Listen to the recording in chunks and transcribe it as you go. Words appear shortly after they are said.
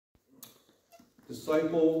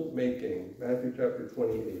Disciple making, Matthew chapter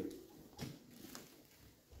 28.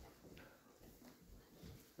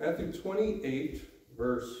 Matthew 28,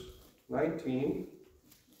 verse 19.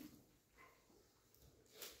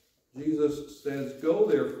 Jesus says, "Go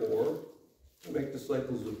therefore and make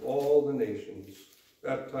disciples of all the nations,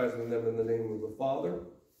 baptizing them in the name of the Father,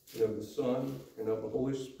 and of the Son, and of the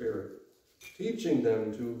Holy Spirit, teaching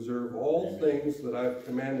them to observe all things that I have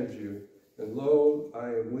commanded you. And lo,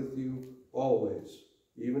 I am with you always,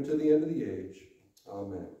 even to the end of the age.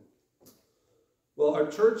 Amen." Well, our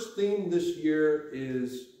church theme this year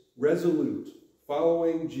is Resolute,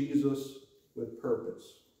 following Jesus with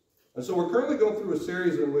purpose. And so we're currently going through a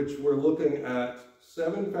series in which we're looking at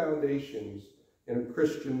 7 foundations in a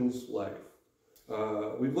Christian's life.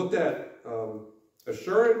 We've looked at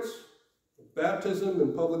assurance, baptism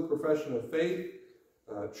and public profession of faith,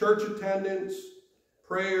 church attendance,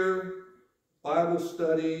 prayer, Bible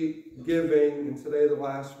study, giving, and today the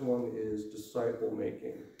last one is disciple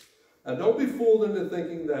making. Now don't be fooled into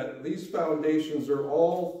thinking that these foundations are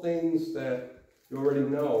all things that you already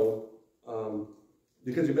know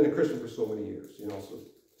because you've been a Christian for so many years, so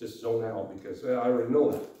just zone out because I already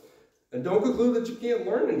know that. And don't conclude that you can't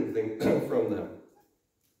learn anything from them.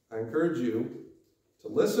 I encourage you to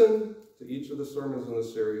listen to each of the sermons in the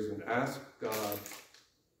series and ask God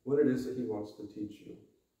what it is that he wants to teach you.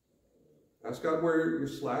 Ask God where you're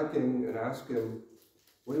slacking and ask him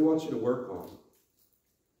what he wants you to work on.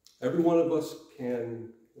 Every one of us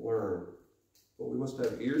can learn, but we must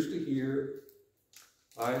have ears to hear,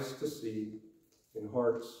 eyes to see, and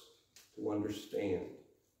hearts to understand.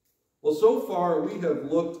 Well, so far we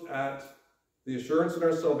have looked at the assurance in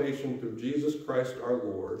our salvation through Jesus Christ our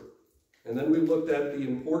Lord, and then we looked at the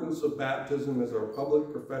importance of baptism as our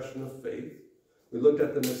public profession of faith. We looked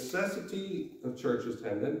at the necessity of church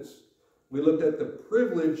attendance. We looked at the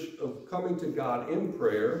privilege of coming to God in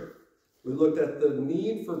prayer. We looked at the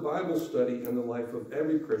need for Bible study in the life of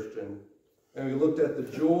every Christian. And we looked at the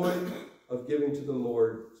joy of giving to the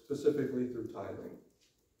Lord, specifically through tithing.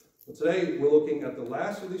 Well, today, we're looking at the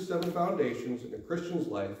last of these 7 foundations in a Christian's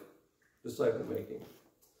life, disciple making.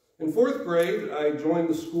 In 4th grade, I joined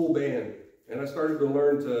the school band, and I started to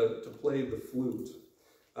learn to play the flute.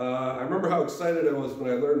 I remember how excited I was when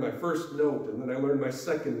I learned my first note, and then I learned my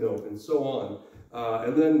second note, and so on.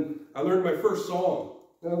 And then I learned my first song,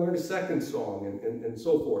 and I learned a second song, and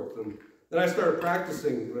so forth. And then I started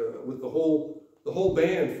practicing with the whole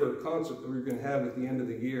band for a concert that we were going to have at the end of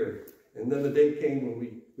the year. And then the day came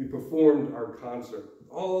when we performed our concert.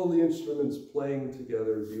 All the instruments playing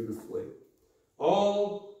together beautifully.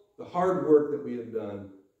 All the hard work that we had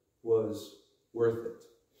done was worth it.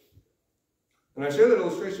 And I share that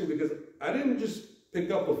illustration because I didn't just pick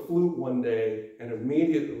up a flute one day and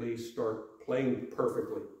immediately start playing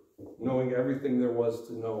perfectly, knowing everything there was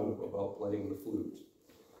to know about playing the flute.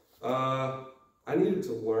 I needed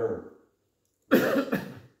to learn.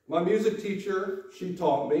 My music teacher, she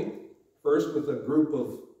taught me, first with a group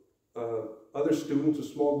of other students, a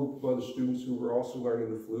small group of other students who were also learning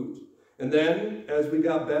the flute. And then, as we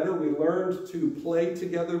got better, we learned to play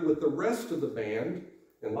together with the rest of the band,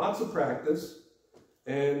 and lots of practice.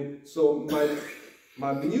 And so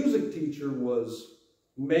my music teacher was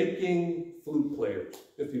making flute players,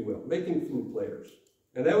 if you will, making flute players.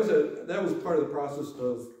 And that was part of the process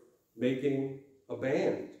of making a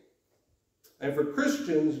band. And for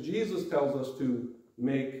Christians, Jesus tells us to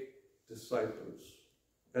make disciples.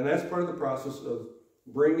 And that's part of the process of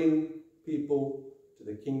bringing people to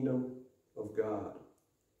the kingdom of God.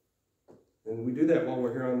 And we do that while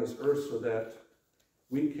we're here on this earth so that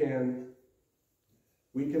we can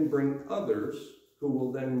bring others who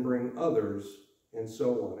will then bring others, and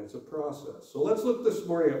so on. It's a process. So let's look this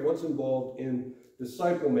morning at what's involved in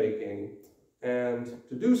disciple making. And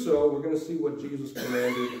to do so, we're going to see what Jesus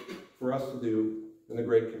commanded for us to do in the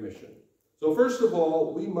Great Commission. So first of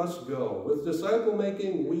all, we must go. With disciple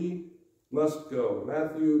making, we must go.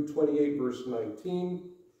 Matthew 28, verse 19,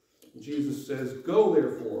 Jesus says, "Go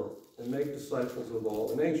therefore and make disciples of all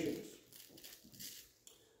the nations."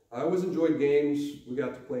 I always enjoyed games we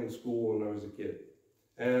got to play in school when I was a kid.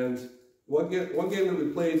 And one game that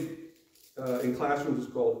we played in classrooms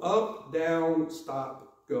is called Up, Down,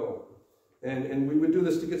 Stop, Go. And we would do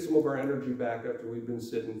this to get some of our energy back after we'd been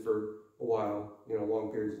sitting for a while,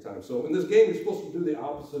 long periods of time. So in this game, you're supposed to do the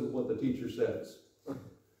opposite of what the teacher says.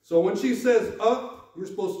 So when she says up, you're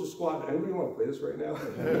supposed to squat. Anybody want to play this right now?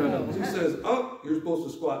 She says up, you're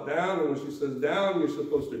supposed to squat down. And when she says down, you're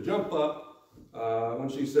supposed to jump up. When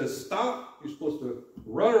she says stop, you're supposed to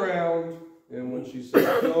run around. And when she says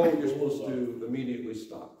go, you're supposed to immediately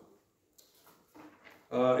stop.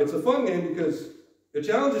 It's a fun game because It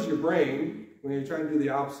challenges your brain when you're trying to do the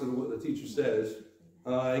opposite of what the teacher says.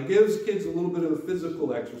 It gives kids a little bit of a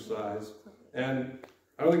physical exercise. And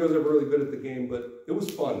I don't think I was ever really good at the game, but it was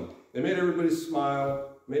fun. It made everybody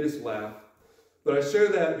smile, made us laugh. But I share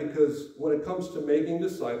that because when it comes to making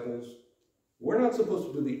disciples, we're not supposed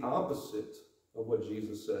to do the opposite of what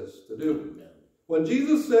Jesus says to do. When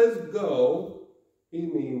Jesus says go, he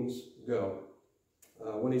means go.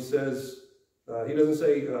 When he says, he doesn't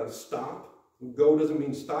say stop. Go doesn't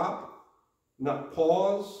mean stop, not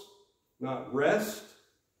pause, not rest.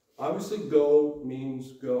 Obviously, go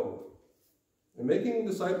means go. And making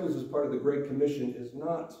disciples as part of the Great Commission is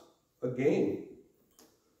not a game.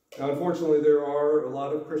 Now, unfortunately, there are a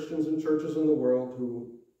lot of Christians and churches in the world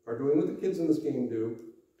who are doing what the kids in this game do,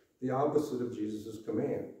 the opposite of Jesus'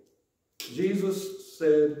 command. Jesus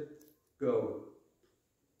said, go.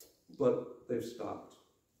 But they've stopped.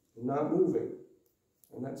 They're not moving.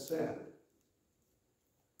 And that's sad.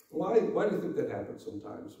 Why do you think that happens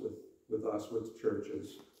sometimes with us, with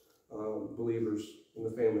churches, believers in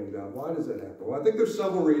the family of God? Why does that happen? Well, I think there's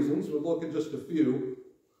several reasons. We'll look at just a few.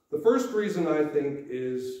 The first reason, I think,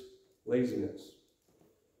 is laziness.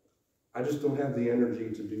 I just don't have the energy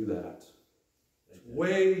to do that. It's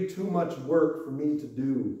way too much work for me to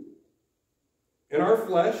do. In our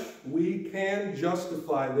flesh, we can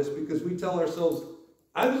justify this because we tell ourselves,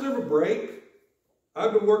 I deserve a break.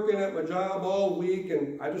 I've been working at my job all week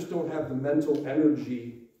and I just don't have the mental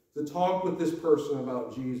energy to talk with this person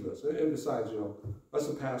about Jesus. And besides, that's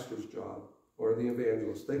the pastor's job or the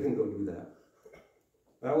evangelist. They can go do that.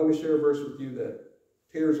 Now let me share a verse with you that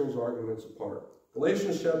tears those arguments apart.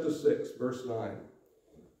 Galatians chapter 6, verse 9.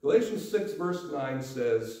 Galatians 6, verse 9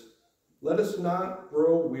 says, let us not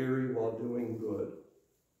grow weary while doing good,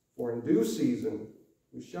 for in due season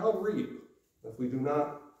we shall reap if we do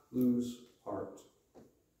not lose heart.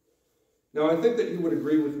 Now, I think that you would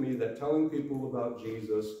agree with me that telling people about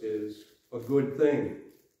Jesus is a good thing.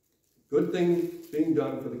 Good thing being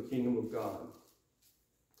done for the kingdom of God.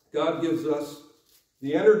 God gives us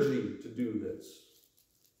the energy to do this.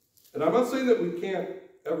 And I'm not saying that we can't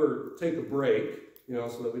ever take a break,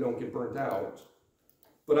 so that we don't get burnt out.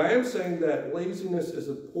 But I am saying that laziness is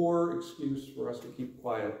a poor excuse for us to keep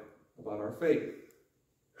quiet about our faith.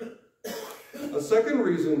 A second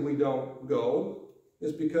reason we don't go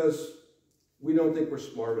is because we don't think we're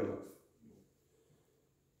smart enough.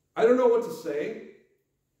 I don't know what to say.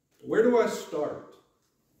 Where do I start?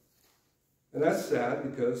 And that's sad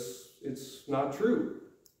because it's not true.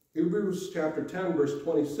 Hebrews chapter 10, verse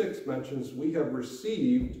 26 mentions we have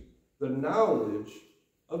received the knowledge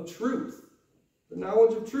of truth. The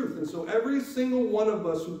knowledge of truth. And so every single one of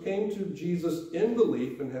us who came to Jesus in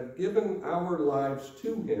belief and have given our lives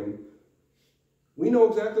to him, we know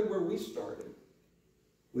exactly where we started.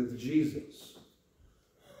 With Jesus.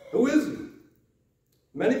 Who is he?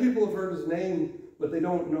 Many people have heard his name, but they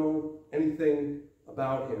don't know anything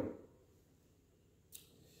about him.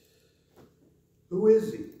 Who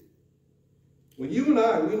is he? Well, you and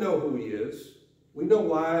I, we know who he is. We know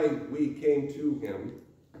why we came to him.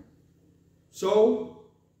 So,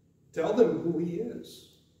 tell them who he is.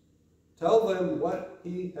 Tell them what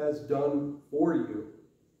he has done for you.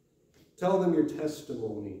 Tell them your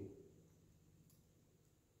testimony.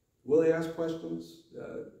 Will they ask questions?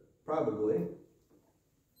 Probably.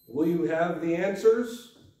 Will you have the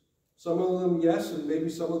answers? Some of them yes, and maybe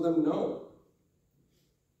some of them no.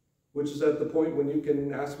 Which is at the point when you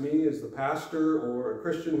can ask me as the pastor or a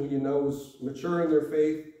Christian who you know is mature in their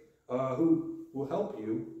faith, who will help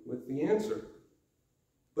you with the answer.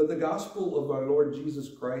 But the gospel of our Lord Jesus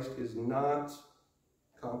Christ is not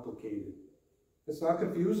complicated. It's not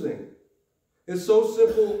confusing. It's so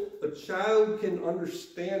simple, a child can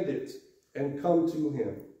understand it and come to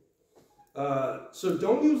him. So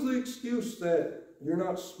don't use the excuse that you're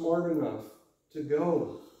not smart enough to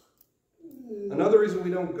go. Another reason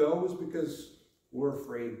we don't go is because we're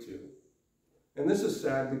afraid to. And this is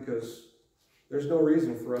sad because there's no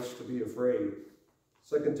reason for us to be afraid.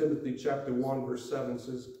 2 Timothy chapter 1, verse 7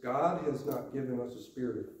 says, God has not given us a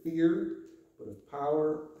spirit of fear, but of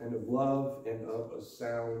power and of love and of a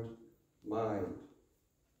sound mind.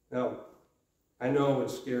 Now, I know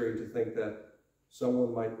it's scary to think that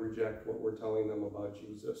someone might reject what we're telling them about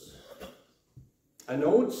Jesus. I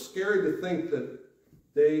know it's scary to think that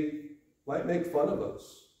they might make fun of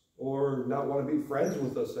us or not want to be friends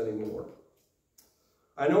with us anymore.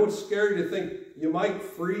 I know it's scary to think you might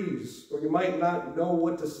freeze or you might not know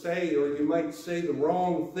what to say or you might say the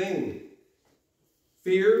wrong thing.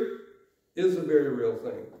 Fear is a very real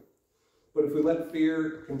thing. But if we let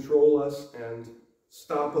fear control us and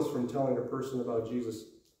stop us from telling a person about Jesus,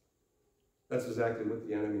 That's exactly what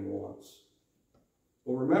the enemy wants.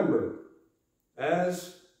 But remember,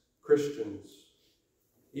 as Christians,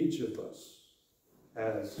 each of us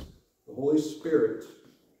has the Holy Spirit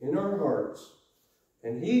in our hearts,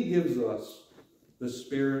 and he gives us the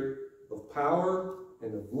spirit of power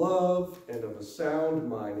and of love and of a sound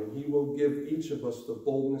mind, and he will give each of us the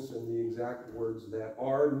boldness and the exact words that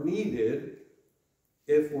are needed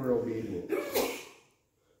if we're obedient.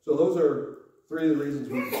 So those are three of the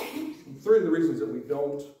reasons that we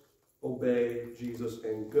don't obey Jesus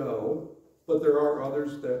and go, but there are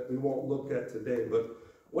others that we won't look at today. But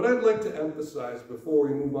what I'd like to emphasize before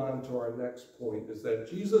we move on to our next point is that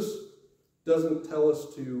Jesus doesn't tell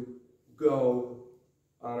us to go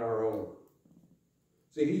on our own.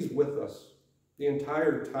 See, he's with us the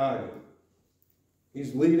entire time.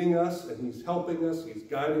 He's leading us, and he's helping us, he's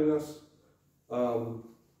guiding us.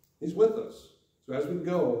 He's with us. So as we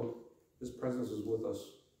go, his presence is with us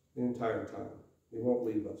the entire time. He won't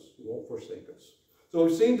leave us. He won't forsake us. So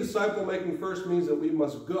we've seen disciple making first means that we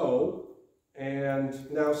must go.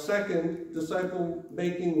 And now second, disciple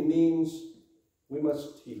making means we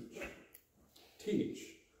must teach. Teach.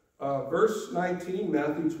 Verse 19,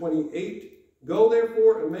 Matthew 28. Go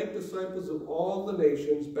therefore and make disciples of all the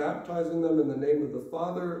nations, baptizing them in the name of the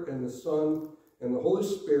Father and the Son and the Holy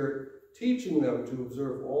Spirit, teaching them to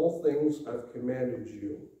observe all things I've commanded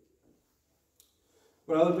you.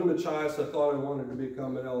 When I lived in Machias, I thought I wanted to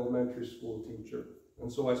become an elementary school teacher.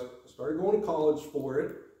 And so I started going to college for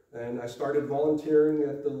it, and I started volunteering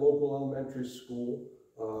at the local elementary school.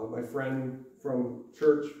 My friend from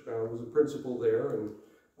church was a principal there,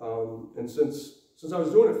 and since I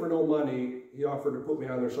was doing it for no money, he offered to put me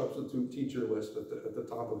on their substitute teacher list at the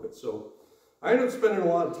top of it. So I ended up spending a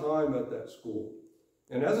lot of time at that school.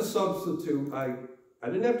 And as a substitute, I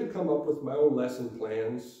didn't have to come up with my own lesson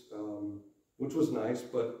plans, which was nice,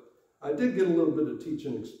 but I did get a little bit of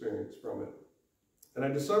teaching experience from it. And I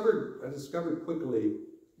discovered quickly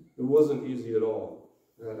it wasn't easy at all.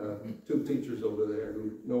 I had two teachers over there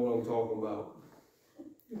who know what I'm talking about.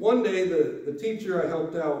 One day, the teacher I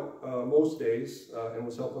helped out most days and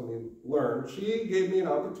was helping me learn, she gave me an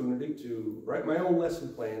opportunity to write my own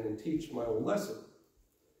lesson plan and teach my own lesson.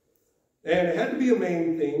 And it had to be a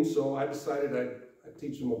Maine theme, so I decided I'd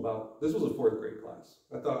teach them about, this was a 4th grade class.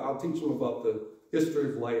 I thought I'll teach them about the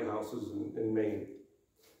history of lighthouses in Maine.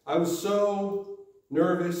 I was so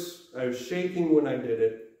nervous, I was shaking when I did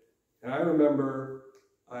it, and I remember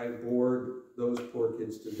I bored those poor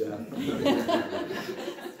kids to death.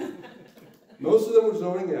 Most of them were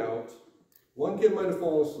zoning out. One kid might have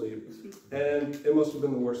fallen asleep, and it must have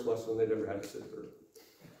been the worst lesson they'd ever had to sit through.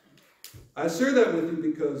 I share that with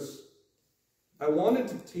you because I wanted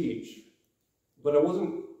to teach, but I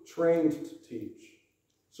wasn't trained to teach.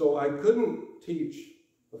 So I couldn't teach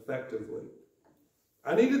effectively.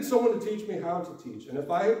 I needed someone to teach me how to teach. And if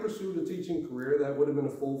I had pursued a teaching career, that would have been a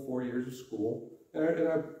full 4 years of school. And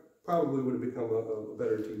I probably would have become a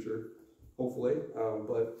better teacher, hopefully.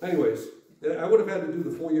 But anyways, I would have had to do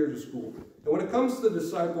the 4 years of school. And when it comes to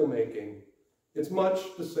disciple making, it's much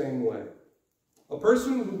the same way. A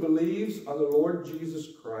person who believes on the Lord Jesus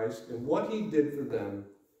Christ and what he did for them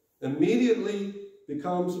immediately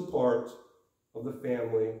becomes a part of the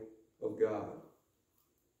family of God.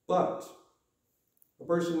 But a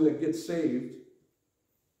person that gets saved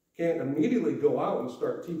can't immediately go out and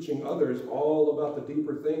start teaching others all about the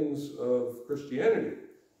deeper things of Christianity.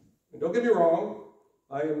 And don't get me wrong,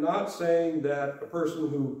 I am not saying that a person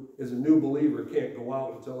who is a new believer can't go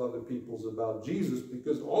out and tell other people about Jesus,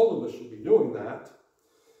 because all of us should be doing that.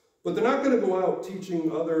 But they're not going to go out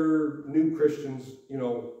teaching other new Christians,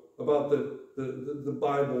 about the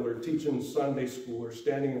Bible, or teaching Sunday school, or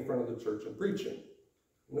standing in front of the church and preaching.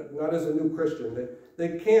 Not as a new Christian.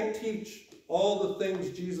 They can't teach all the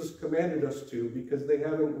things Jesus commanded us to because they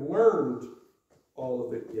haven't learned all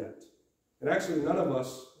of it yet. And actually, none of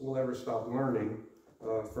us will ever stop learning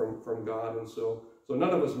from God. And so none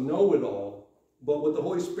of us know it all. But what the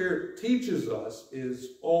Holy Spirit teaches us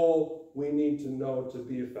is all we need to know to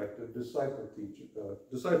be effective disciple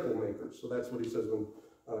makers. So that's what he says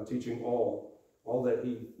when teaching all that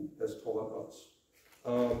he has taught us.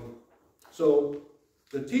 So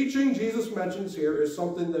the teaching Jesus mentions here is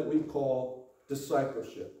something that we call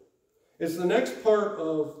discipleship. It's the next part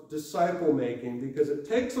of disciple making because it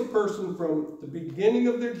takes a person from the beginning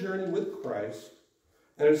of their journey with Christ,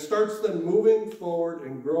 and it starts them moving forward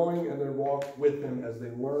and growing in their walk with him as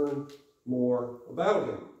they learn more about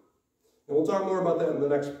him. And we'll talk more about that in the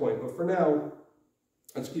next point. But for now,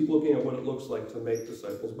 let's keep looking at what it looks like to make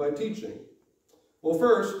disciples by teaching. Well,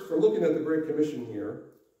 first, from looking at the Great Commission here,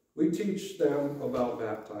 we teach them about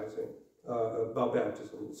baptizing. about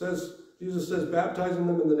baptism. Jesus says, baptizing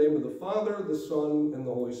them in the name of the Father, the Son, and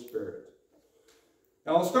the Holy Spirit.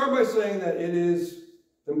 Now, I'll start by saying that it is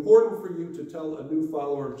important for you to tell a new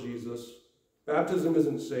follower of Jesus, baptism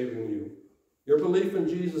isn't saving you. Your belief in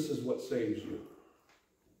Jesus is what saves you.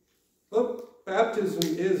 But baptism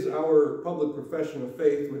is our public profession of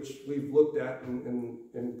faith, which we've looked at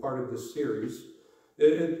in part of this series.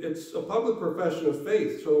 It's a public profession of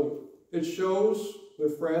faith, so it shows the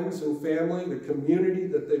friends and family, the community,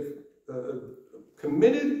 that they've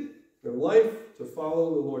committed their life to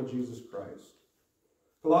follow the Lord Jesus Christ.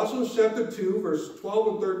 Colossians chapter 2, verse 12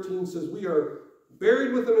 and 13 says, we are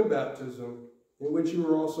buried with him in baptism, in which you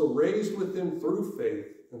were also raised with him through faith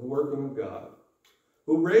in the working of God,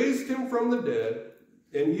 who raised him from the dead,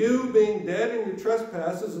 and you, being dead in your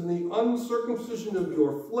trespasses and the uncircumcision of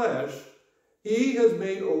your flesh, he has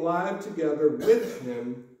made alive together with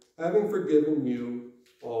him, having forgiven you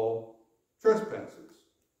all trespasses.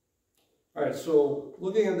 All right, so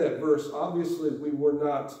looking at that verse, obviously we were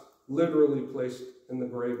not literally placed in the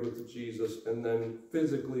grave with Jesus and then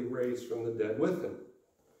physically raised from the dead with him.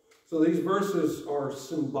 So these verses are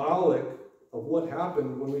symbolic of what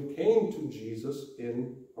happened when we came to Jesus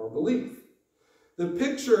in our belief. The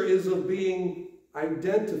picture is of being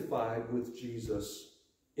identified with Jesus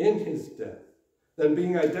in his death, then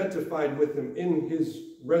being identified with him in his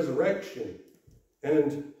resurrection,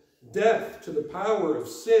 and death to the power of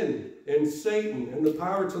sin and Satan, and the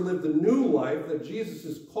power to live the new life that Jesus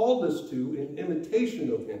has called us to in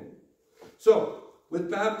imitation of him. So,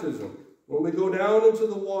 with baptism, when we go down into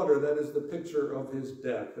the water, that is the picture of his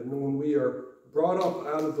death. And when we are brought up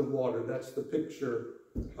out of the water, that's the picture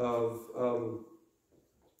of,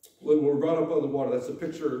 when we're brought up out of the water, that's a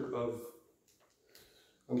picture of,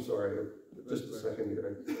 I'm sorry, just a second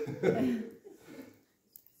here.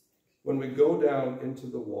 When we go down into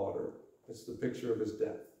the water, it's the picture of his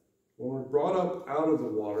death. When we're brought up out of the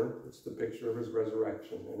water, it's the picture of his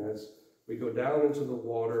resurrection. And as we go down into the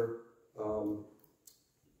water,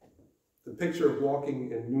 the picture of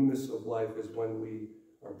walking in newness of life is when we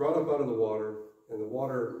are brought up out of the water and the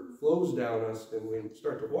water flows down us and we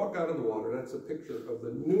start to walk out of the water. That's a picture of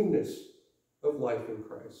the newness of life in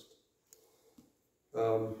Christ.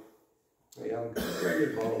 Hey, Alan, can you grab me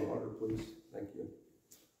a bottle of water, please? Thank you.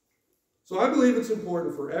 So I believe it's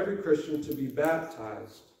important for every Christian to be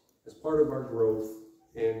baptized as part of our growth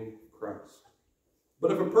in Christ.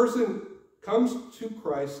 But if a person comes to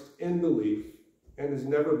Christ in belief and is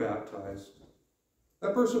never baptized,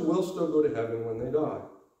 that person will still go to heaven when they die.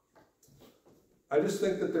 I just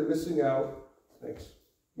think that they're missing out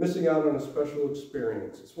on a special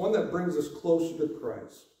experience. It's one that brings us closer to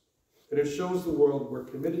Christ. And it shows the world we're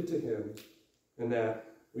committed to him and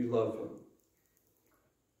that we love him.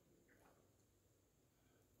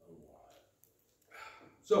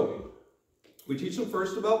 So, we teach them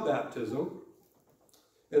first about baptism,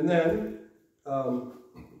 and then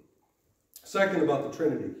second about the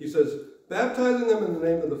Trinity. He says, baptizing them in the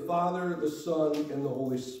name of the Father, the Son, and the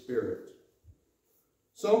Holy Spirit.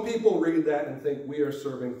 Some people read that and think we are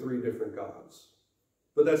serving three different gods,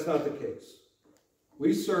 but that's not the case.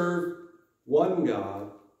 We serve one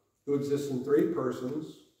God who exists in three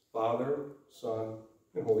persons, Father, Son,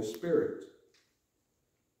 and Holy Spirit.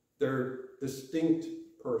 They're distinct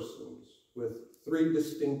persons with three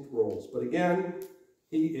distinct roles. But again,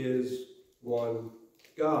 he is one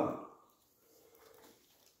God.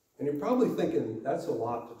 And you're probably thinking, that's a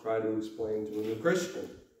lot to try to explain to a new Christian.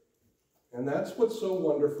 And that's what's so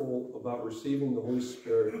wonderful about receiving the Holy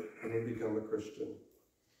Spirit when we become a Christian.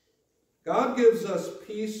 God gives us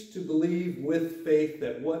peace to believe with faith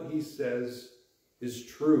that what he says is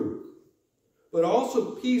true, but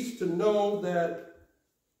also peace to know that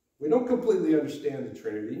we don't completely understand the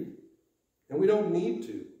Trinity, and we don't need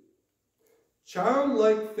to.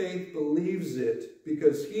 Childlike faith believes it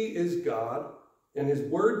because he is God, and his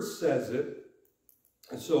word says it,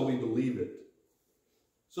 and so we believe it.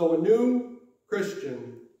 So a new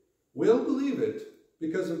Christian will believe it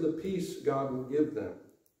because of the peace God will give them.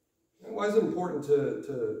 And why is it important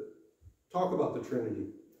to talk about the Trinity?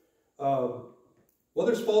 Well,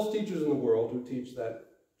 there's false teachers in the world who teach that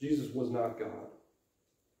Jesus was not God,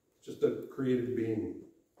 just a created being.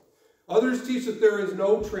 Others teach that there is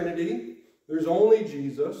no Trinity, there's only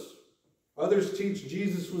Jesus. Others teach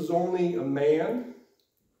Jesus was only a man.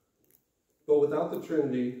 But without the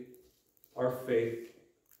Trinity, our faith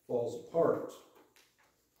falls apart.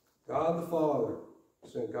 God the Father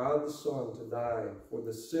sent God the Son to die for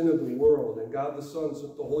the sin of the world, and God the Son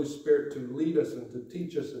sent the Holy Spirit to lead us and to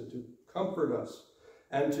teach us and to comfort us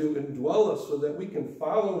and to indwell us so that we can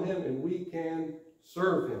follow him and we can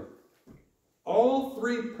serve him. All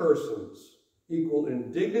three persons equal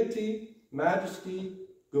in dignity, majesty,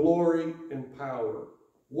 glory, and power.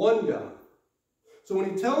 One God. So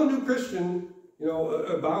when you tell a new Christian,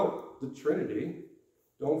 about the Trinity,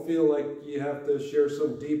 don't feel like you have to share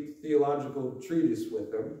some deep theological treatise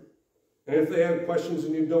with them. And if they have questions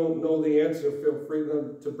and you don't know the answer, feel free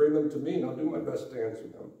to bring them to me, and I'll do my best to answer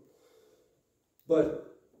them.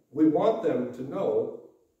 But we want them to know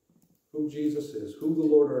who Jesus is, who the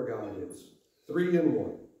Lord our God is. 3 in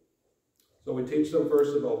 1. So we teach them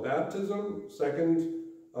first about baptism, second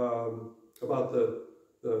about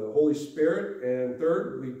the Holy Spirit, and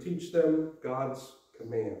third, we teach them God's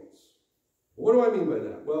commands. What do I mean by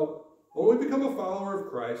that? Well, when we become a follower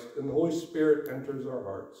of Christ and the Holy Spirit enters our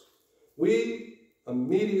hearts, we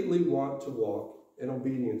immediately want to walk in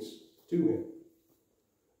obedience to him.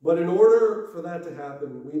 But in order for that to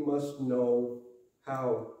happen, we must know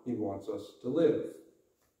how he wants us to live.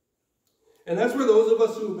 And that's where those of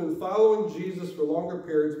us who have been following Jesus for longer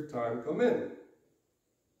periods of time come in.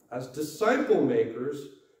 As disciple makers,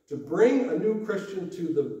 to bring a new Christian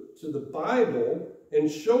to the Bible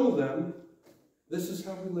and show them this is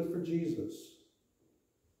how we live for Jesus.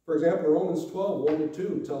 For example, Romans 12,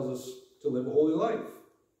 1-2 tells us to live a holy life.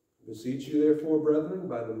 I beseech you, therefore, brethren,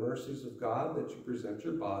 by the mercies of God, that you present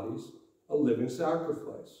your bodies a living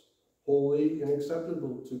sacrifice, holy and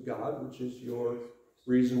acceptable to God, which is your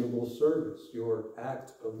reasonable service, your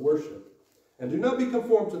act of worship. And do not be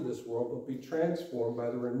conformed to this world, but be transformed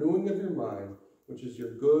by the renewing of your mind, which is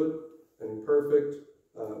your good and perfect,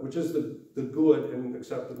 which is the good and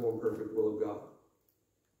acceptable and perfect will of God.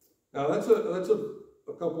 Now that's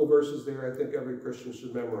a couple of verses there I think every Christian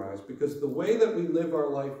should memorize, because the way that we live our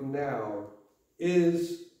life now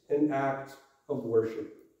is an act of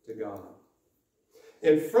worship to God.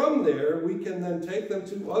 And from there, we can then take them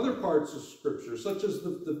to other parts of Scripture, such as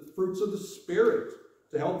the fruits of the Spirit,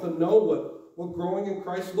 to help them know what growing in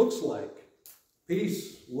Christ looks like.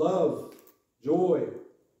 Peace, love, joy,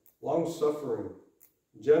 long-suffering,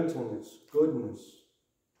 gentleness, goodness,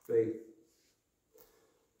 faith.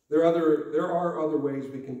 There are other ways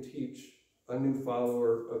we can teach a new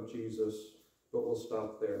follower of Jesus, but we'll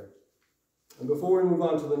stop there. And before we move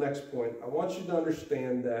on to the next point, I want you to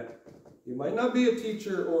understand that you might not be a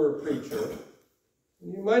teacher or a preacher.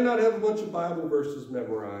 You might not have a bunch of Bible verses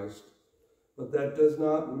memorized, but that does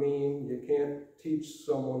not mean you can't teach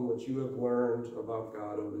someone what you have learned about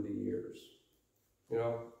God over the years.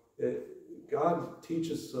 God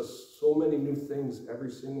teaches us so many new things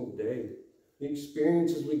every single day. The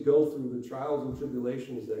experiences we go through, the trials and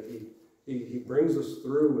tribulations that he brings us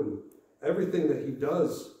through, and everything that he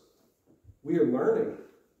does, we are learning.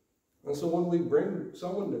 And so when we bring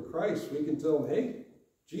someone to Christ, we can tell them, hey,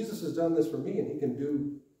 Jesus has done this for me, and he can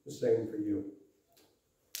do the same for you.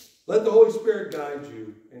 Let the Holy Spirit guide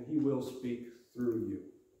you, and he will speak through you.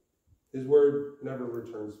 His word never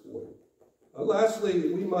returns void.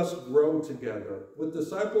 Lastly, we must grow together. With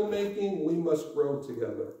disciple making, we must grow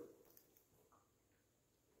together.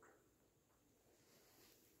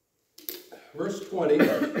 Verse 20,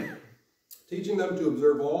 teaching them to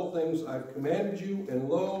observe all things I've commanded you, and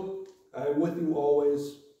lo, I am with you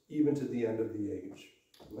always, even to the end of the age.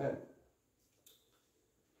 Amen.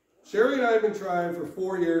 Sherry and I have been trying for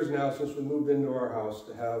 4 years now, since we moved into our house,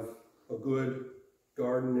 to have a good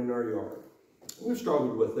garden in our yard. We've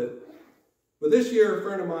struggled with it. But this year, a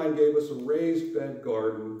friend of mine gave us a raised bed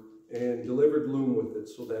garden and delivered loom with it,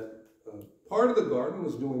 so that part of the garden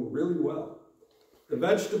is doing really well. The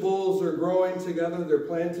vegetables are growing together. They're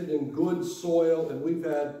planted in good soil, and we've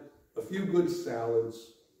had a few good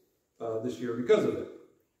salads this year because of it.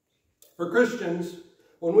 For Christians,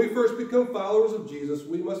 when we first become followers of Jesus,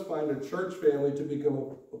 we must find a church family to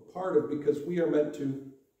become a part of, because we are meant to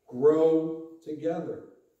grow together,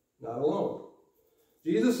 not alone.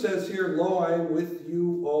 Jesus says here, lo, I am with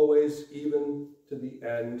you always, even to the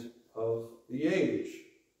end of the age.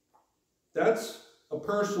 That's a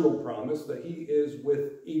personal promise that he is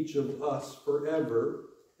with each of us forever,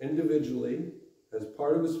 individually, as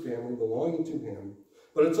part of his family, belonging to him.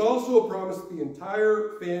 But it's also a promise to the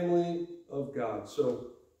entire family of God. So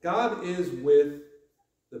God is with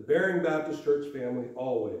the Bearing Baptist Church family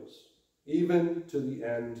always, even to the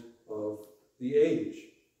end of the age.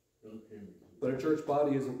 But a church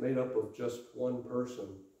body isn't made up of just one person.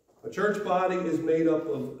 A church body is made up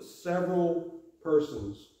of several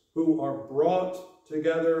persons who are brought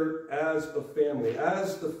together as a family,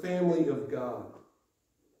 as the family of God.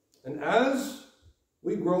 And as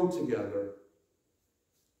we grow together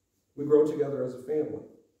as a family.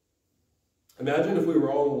 Imagine if we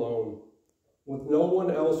were all alone, with no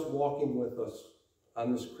one else walking with us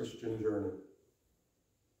on this Christian journey.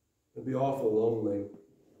 It'd be awful lonely.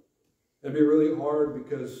 It'd be really hard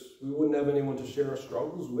because we wouldn't have anyone to share our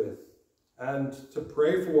struggles with and to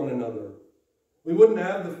pray for one another. We wouldn't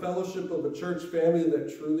have the fellowship of a church family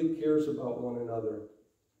that truly cares about one another.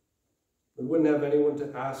 We wouldn't have anyone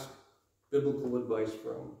to ask biblical advice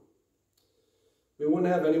from. We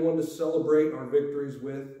wouldn't have anyone to celebrate our victories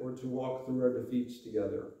with or to walk through our defeats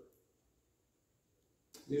together.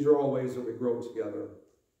 These are all ways that we grow together.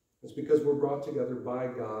 It's because we're brought together by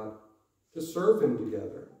God to serve him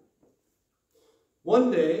together.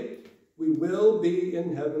 One day, we will be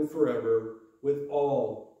in heaven forever with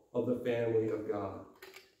all of the family of God.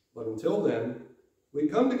 But until then, we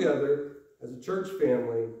come together as a church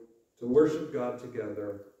family to worship God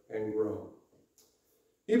together and grow.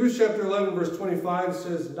 Hebrews chapter 11, verse 25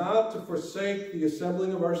 says, "Not to forsake the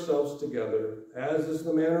assembling of ourselves together, as is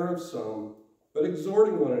the manner of some, but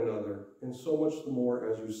exhorting one another, and so much the more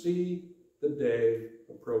as you see the day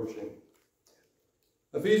approaching."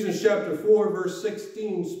 Ephesians chapter 4, verse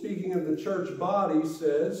 16, speaking of the church body,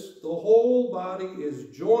 says, "The whole body is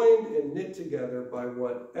joined and knit together by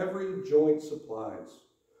what every joint supplies,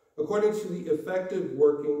 according to the effective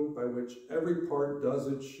working by which every part does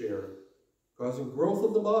its share, causing growth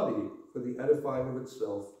of the body for the edifying of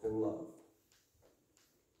itself in love."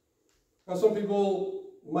 Now, some people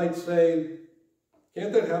might say,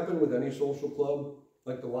 can't that happen with any social club,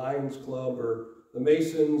 like the Lions Club or the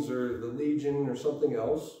Masons or the Legion or something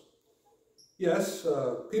else? Yes,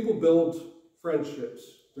 people build friendships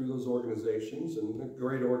through those organizations, and they're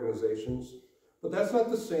great organizations, but that's not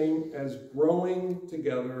the same as growing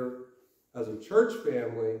together as a church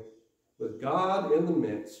family with God in the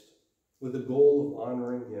midst, with the goal of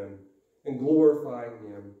honoring him and glorifying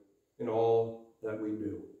him in all that we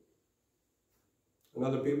do.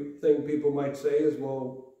 Another thing people might say is,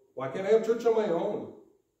 well, why can't I have church on my own?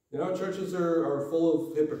 You know, churches are full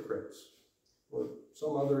of hypocrites, or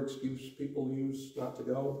some other excuse people use not to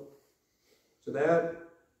go. To that,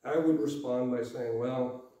 I would respond by saying,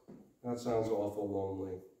 well, that sounds awful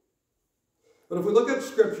lonely. But if we look at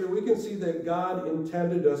Scripture, we can see that God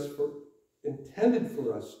intended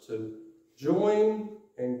for us to join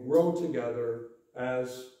and grow together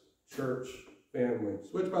as church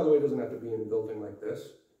families, which, by the way, doesn't have to be in a building like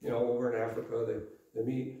this. You know, over in Africa, they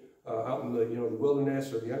meet out in the the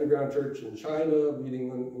wilderness, or the underground church in China, meeting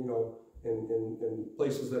in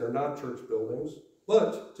places that are not church buildings,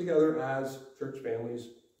 but together as church families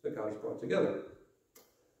that God has brought together.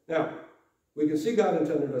 Now, we can see God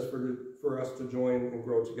intended us for us to join and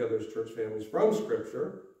grow together as church families from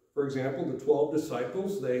Scripture. For example, the 12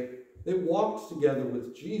 disciples, they walked together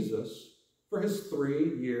with Jesus for his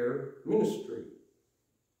 3-year ministry.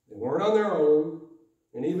 They weren't on their own.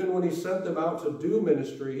 And even when he sent them out to do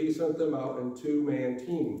ministry, he sent them out in 2-man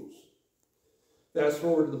teams. Fast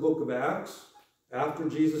forward to the book of Acts. After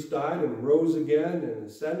Jesus died and rose again and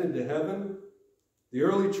ascended to heaven, the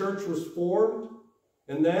early church was formed,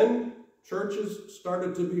 and then churches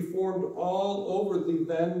started to be formed all over the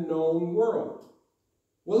then known world.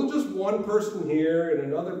 It wasn't just one person here and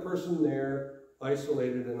another person there,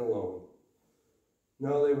 isolated and alone.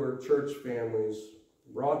 No, they were church families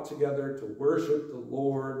brought together to worship the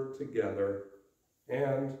Lord together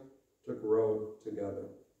and to grow together.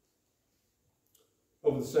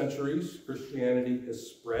 Over the centuries, Christianity has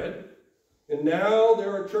spread, and now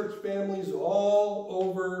there are church families all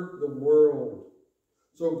over the world.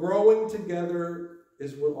 So growing together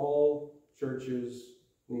is what all churches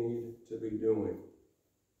need to be doing.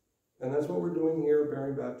 And that's what we're doing here at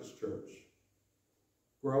Berean Baptist Church.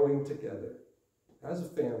 Growing together as a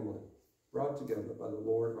family, brought together by the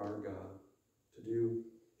Lord our God to do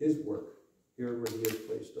his work here where he has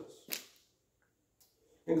placed us.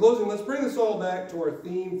 In closing, let's bring this all back to our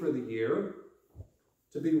theme for the year,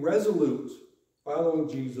 to be resolute, following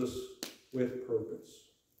Jesus with purpose.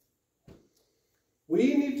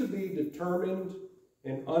 We need to be determined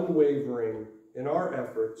and unwavering in our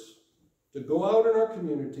efforts to go out in our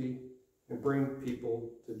community and bring people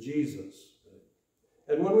to Jesus.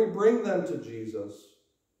 And when we bring them to Jesus,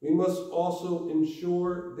 we must also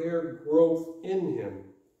ensure their growth in him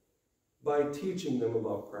by teaching them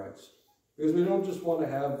about Christ. Because we don't just want to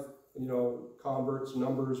have, converts,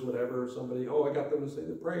 numbers, whatever, somebody, I got them to say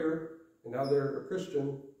the prayer, and now they're a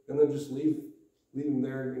Christian, and then just leave them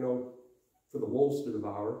there, for the wolves to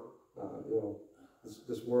devour,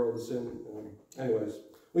 this world, the sin. Anyways,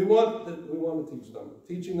 we want to teach them,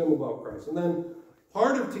 teaching them about Christ. And then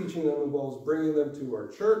part of teaching them involves bringing them to our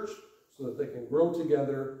church so that they can grow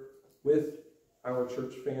together with our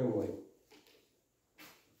church family.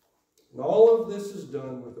 And all of this is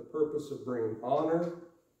done with the purpose of bringing honor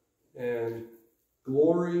and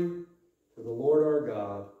glory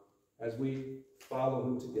as we follow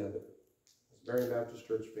him together as Marion Baptist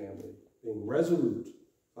Church family, being resolute,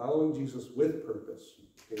 following Jesus with purpose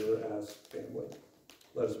here as family.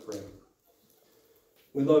 Let us pray.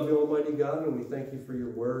 We love you, Almighty God, and we thank you for your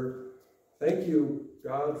word. Thank you,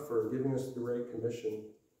 God, for giving us the Great Commission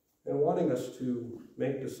and wanting us to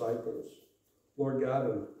make disciples. Lord God,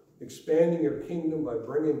 and expanding your kingdom by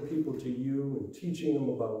bringing people to you and teaching them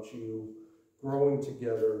about you, growing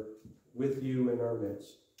together with you in our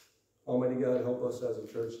midst. Almighty God, help us as a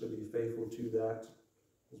church to be faithful to that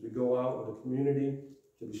as we go out in the community,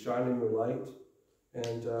 to be shining your light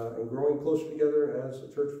and growing closer together as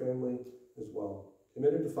a church family as well.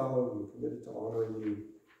 Committed to following you, committed to honoring you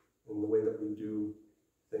in the way that we do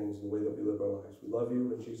things, in the way that we live our lives. We love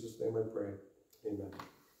you. In Jesus' name I pray. Amen.